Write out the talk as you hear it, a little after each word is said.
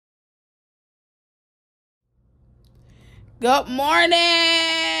Good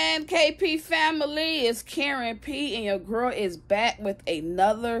morning, KP family. It's Karen P, and your girl is back with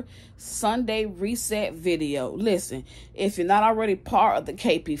another Sunday reset video. Listen, if you're not already part of the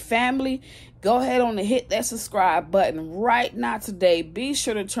KP family, go ahead on and hit that subscribe button right now today. Be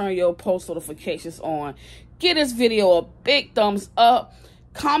sure to turn your post notifications on. Give this video a big thumbs up.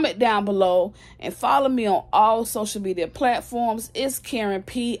 Comment down below and follow me on all social media platforms. It's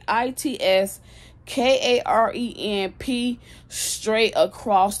KarenP, KarenP, straight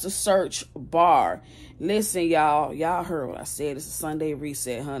across the search bar. Listen, y'all heard what I said. It's a Sunday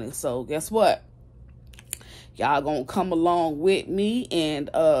reset, honey. So guess what? Y'all gonna come along with me and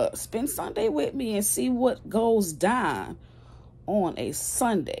spend Sunday with me and see what goes down on a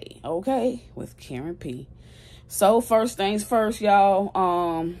Sunday, okay? With Karen P. So first things first, y'all.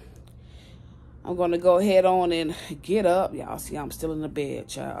 I'm gonna go ahead on and get up. Y'all see I'm still in the bed,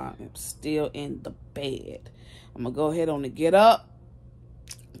 child. I'm still in the bed. I'm gonna go ahead on and get up,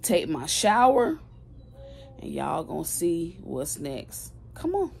 take my shower, and y'all gonna see what's next.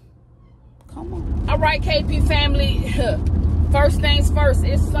 Come on. Come on. All right, KP family. First things first,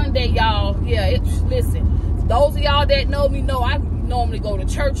 it's Sunday, y'all. Yeah, listen, those of y'all that know me know I normally go to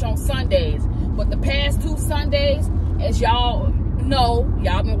church on Sundays. But the past 2 Sundays, as y'all know,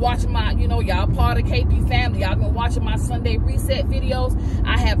 y'all been watching my, y'all part of KP family. Y'all been watching my Sunday reset videos.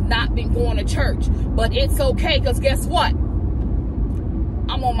 I have not been going to church. But it's okay, because guess what?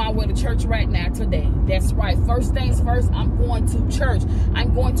 I'm on my way to church right now today. That's right. First things first, I'm going to church.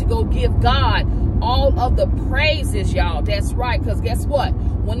 I'm going to go give God all of the praises, y'all. That's right, because guess what?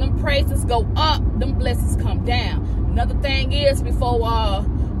 When them praises go up, them blessings come down. Another thing is, before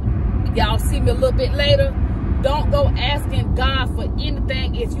y'all see me a little bit later, don't go asking God for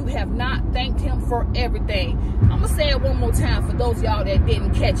anything if you have not thanked him for everything. I'm going to say it one more time for those of y'all that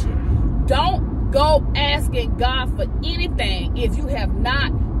didn't catch it. Don't go asking God for anything if you have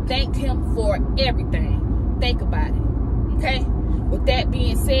not thanked him for everything. Think about it. Okay? With that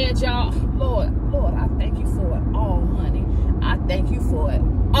being said, y'all, Lord, I thank you for it all, honey. I thank you for it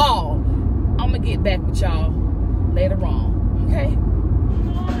all. I'm going to get back with y'all later on. Okay?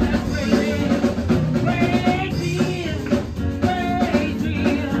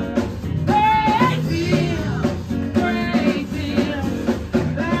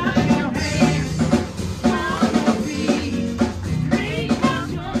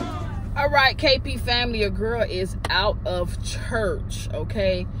 Alright, KP family, your girl is out of church.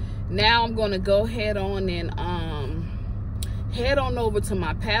 Okay, now I'm gonna go head on and head on over to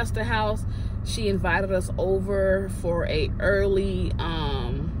my pastor's house. She invited us over for a early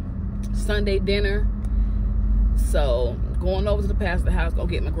Sunday dinner. So going over to the pastor's house, gonna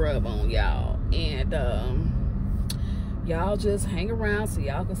get my grub on, y'all. And y'all just hang around so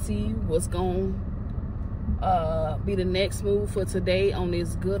y'all can see what's gonna be the next move for today on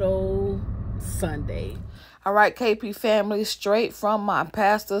this good old Sunday. All right, KP family, straight from my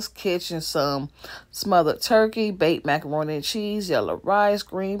pastor's kitchen, some smothered turkey, baked macaroni and cheese, yellow rice,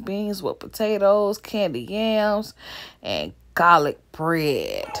 green beans with potatoes, candy yams, and garlic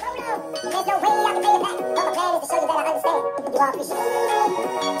bread. There's no way I can pay it back. But my plan is to show you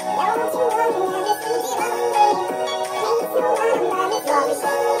that I understand. You all appreciate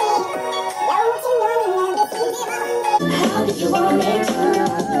it. How did you want it?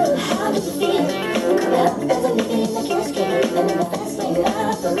 How did you feel? Coming up as a nigga in the casket, living in the fast lane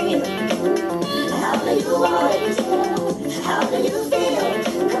life for real. How do you want it? How do you feel?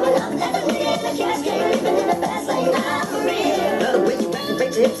 Coming up as a nigga in the casket, living in the fast lane life for real. Love the way you back and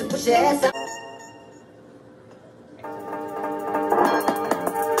break your hips and push your ass out.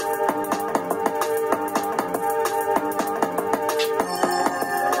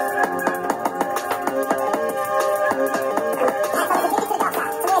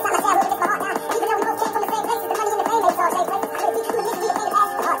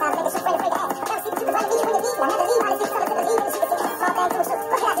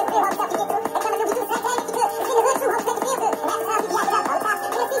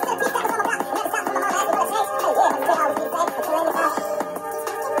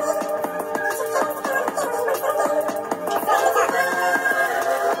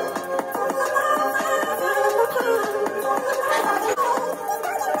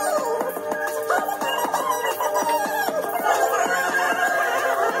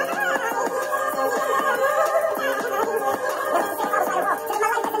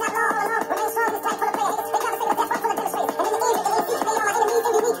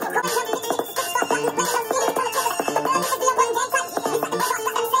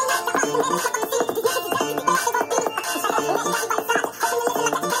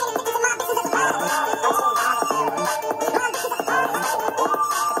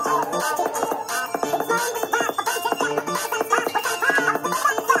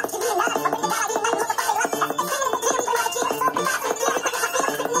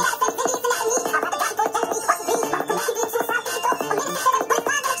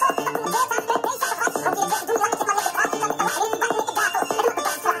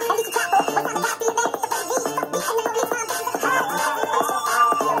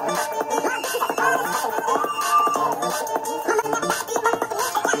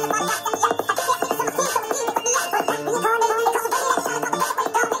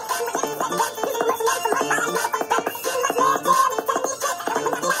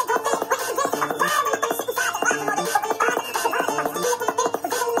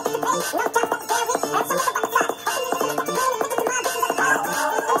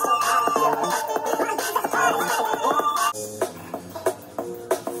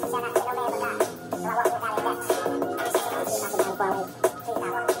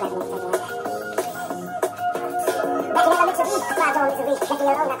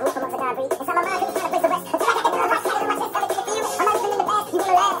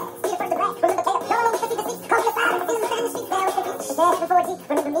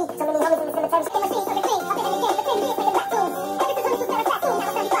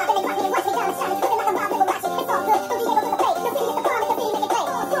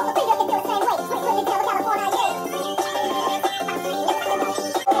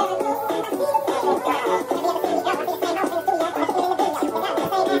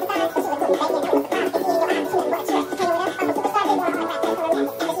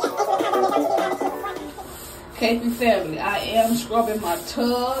 KP family, I am scrubbing my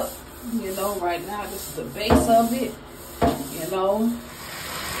tub. You know, right now this is the base of it. You know.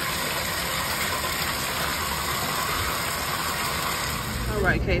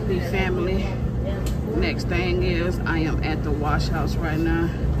 Alright, KP family. Next thing is I am at the wash house right now.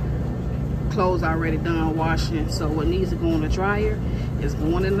 Clothes already done washing, so what needs to go in the dryer is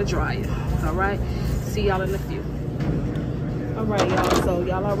going in the dryer. Alright, see y'all in a few. Alright, y'all, so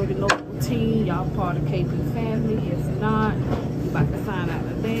y'all already know the routine. Y'all part of KP family. If not, you about to find out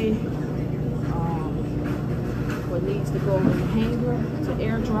today. What needs to go in the hanger to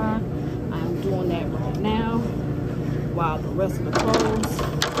air dry, I'm doing that right now, while the rest of the clothes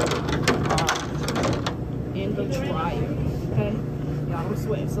are in the dryer. Okay, y'all, I'm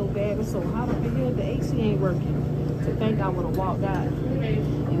sweating so bad. It's so hot up in here. The AC ain't working. To think I would have walked out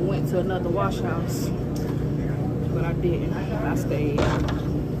and went to another wash house, but I didn't. I stayed.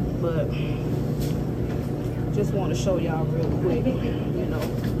 But just want to show y'all real quick, you know,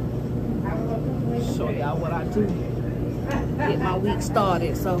 show y'all what I do, get my week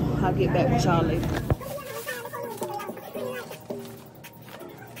started. So I'll get back with y'all later.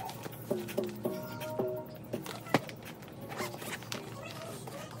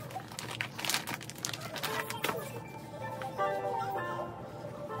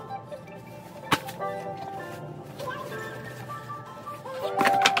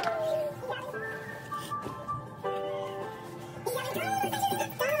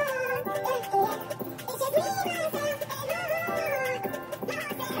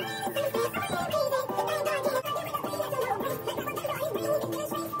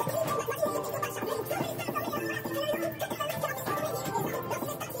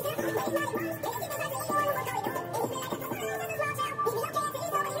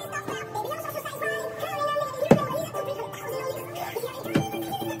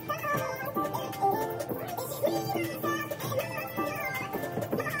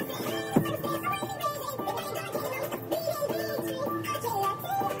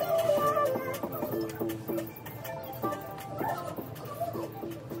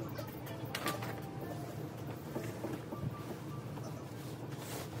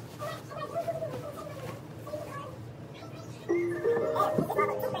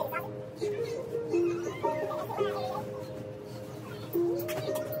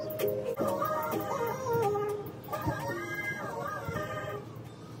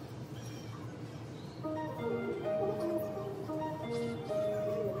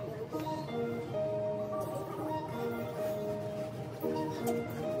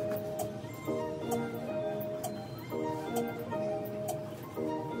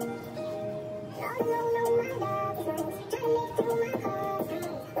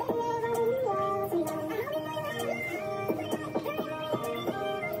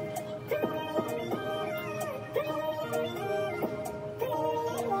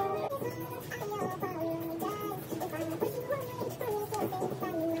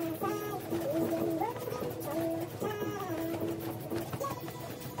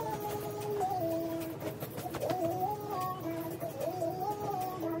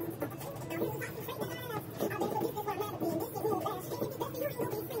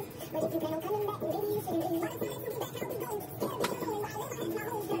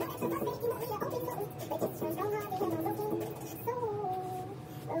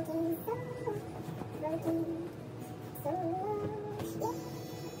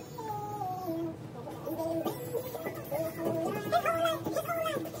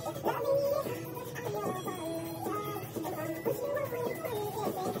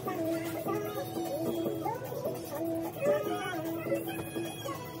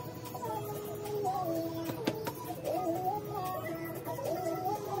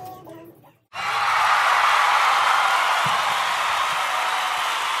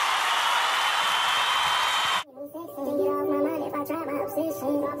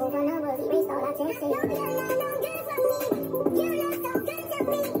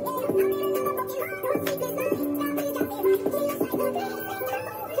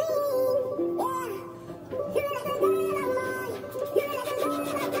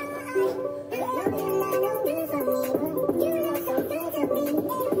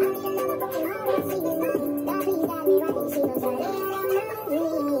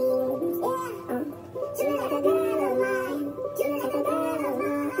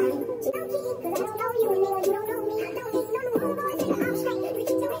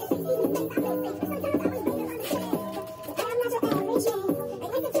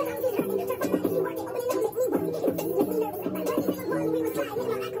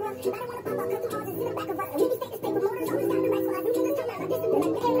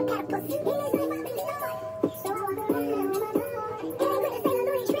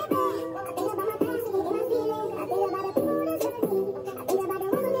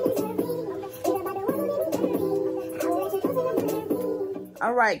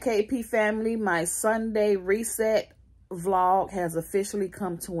 right, KP family, my Sunday reset vlog has officially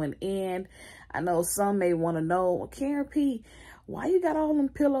come to an end. I know some may want to know, well, Karen P, why you got all them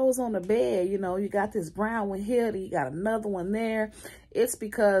pillows on the bed? You know, you got this brown one here, you got another one there. It's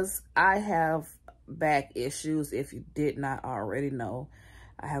because I have back issues, if you did not already know.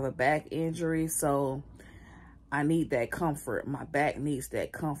 I have a back injury, so I need that comfort. My back needs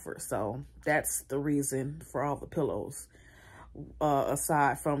that comfort. So that's the reason for all the pillows,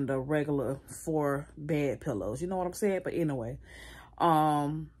 aside from the regular 4 bed pillows. You know what I'm saying? But anyway,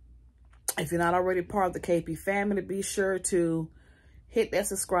 if you're not already part of the KP family, be sure to hit that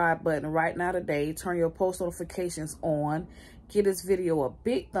subscribe button right now today. Turn your post notifications on. Give this video a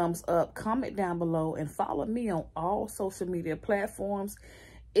big thumbs up. Comment down below and follow me on all social media platforms.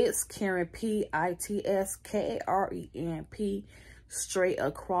 It's KarenP, ITSKarenP, straight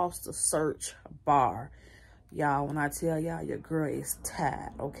across the search bar. Y'all, when I tell y'all, your girl is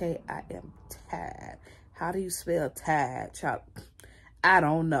tired, okay? I am tired. How do you spell tired, child? I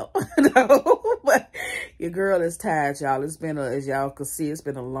don't know. No, but your girl is tired, y'all. It's been, as y'all can see, it's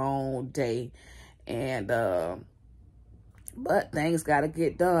been a long day. And, but things got to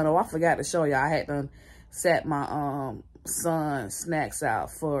get done. Oh, I forgot to show y'all. I had done set my, son snacks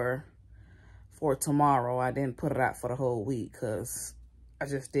out for tomorrow. I didn't put it out for the whole week because I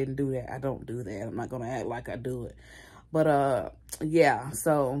just didn't do that. I don't do that. I'm not gonna act like I do it. But yeah,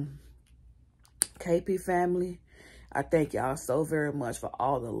 so KP family, I thank y'all so very much for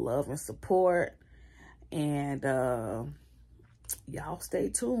all the love and support. And y'all stay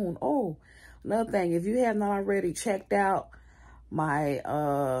tuned. Oh, another thing, if you have not already checked out my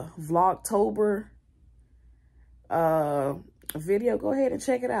Vlogtober video, go ahead and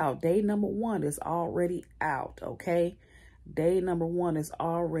check it out. Day number 1 is already out, okay? Day number 1 is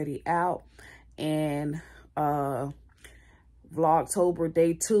already out. And Vlogtober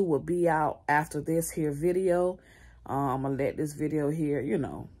day 2 will be out after this here video. I'm gonna let this video here, you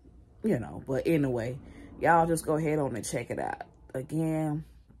know, but anyway, y'all just go ahead on and check it out. Again,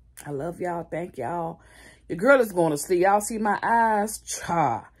 I love y'all. Thank y'all. Your girl is going to sleep. Y'all see my eyes?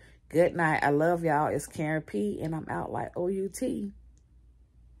 Cha. Good night. I love y'all. It's Karen P, and I'm out like OUT.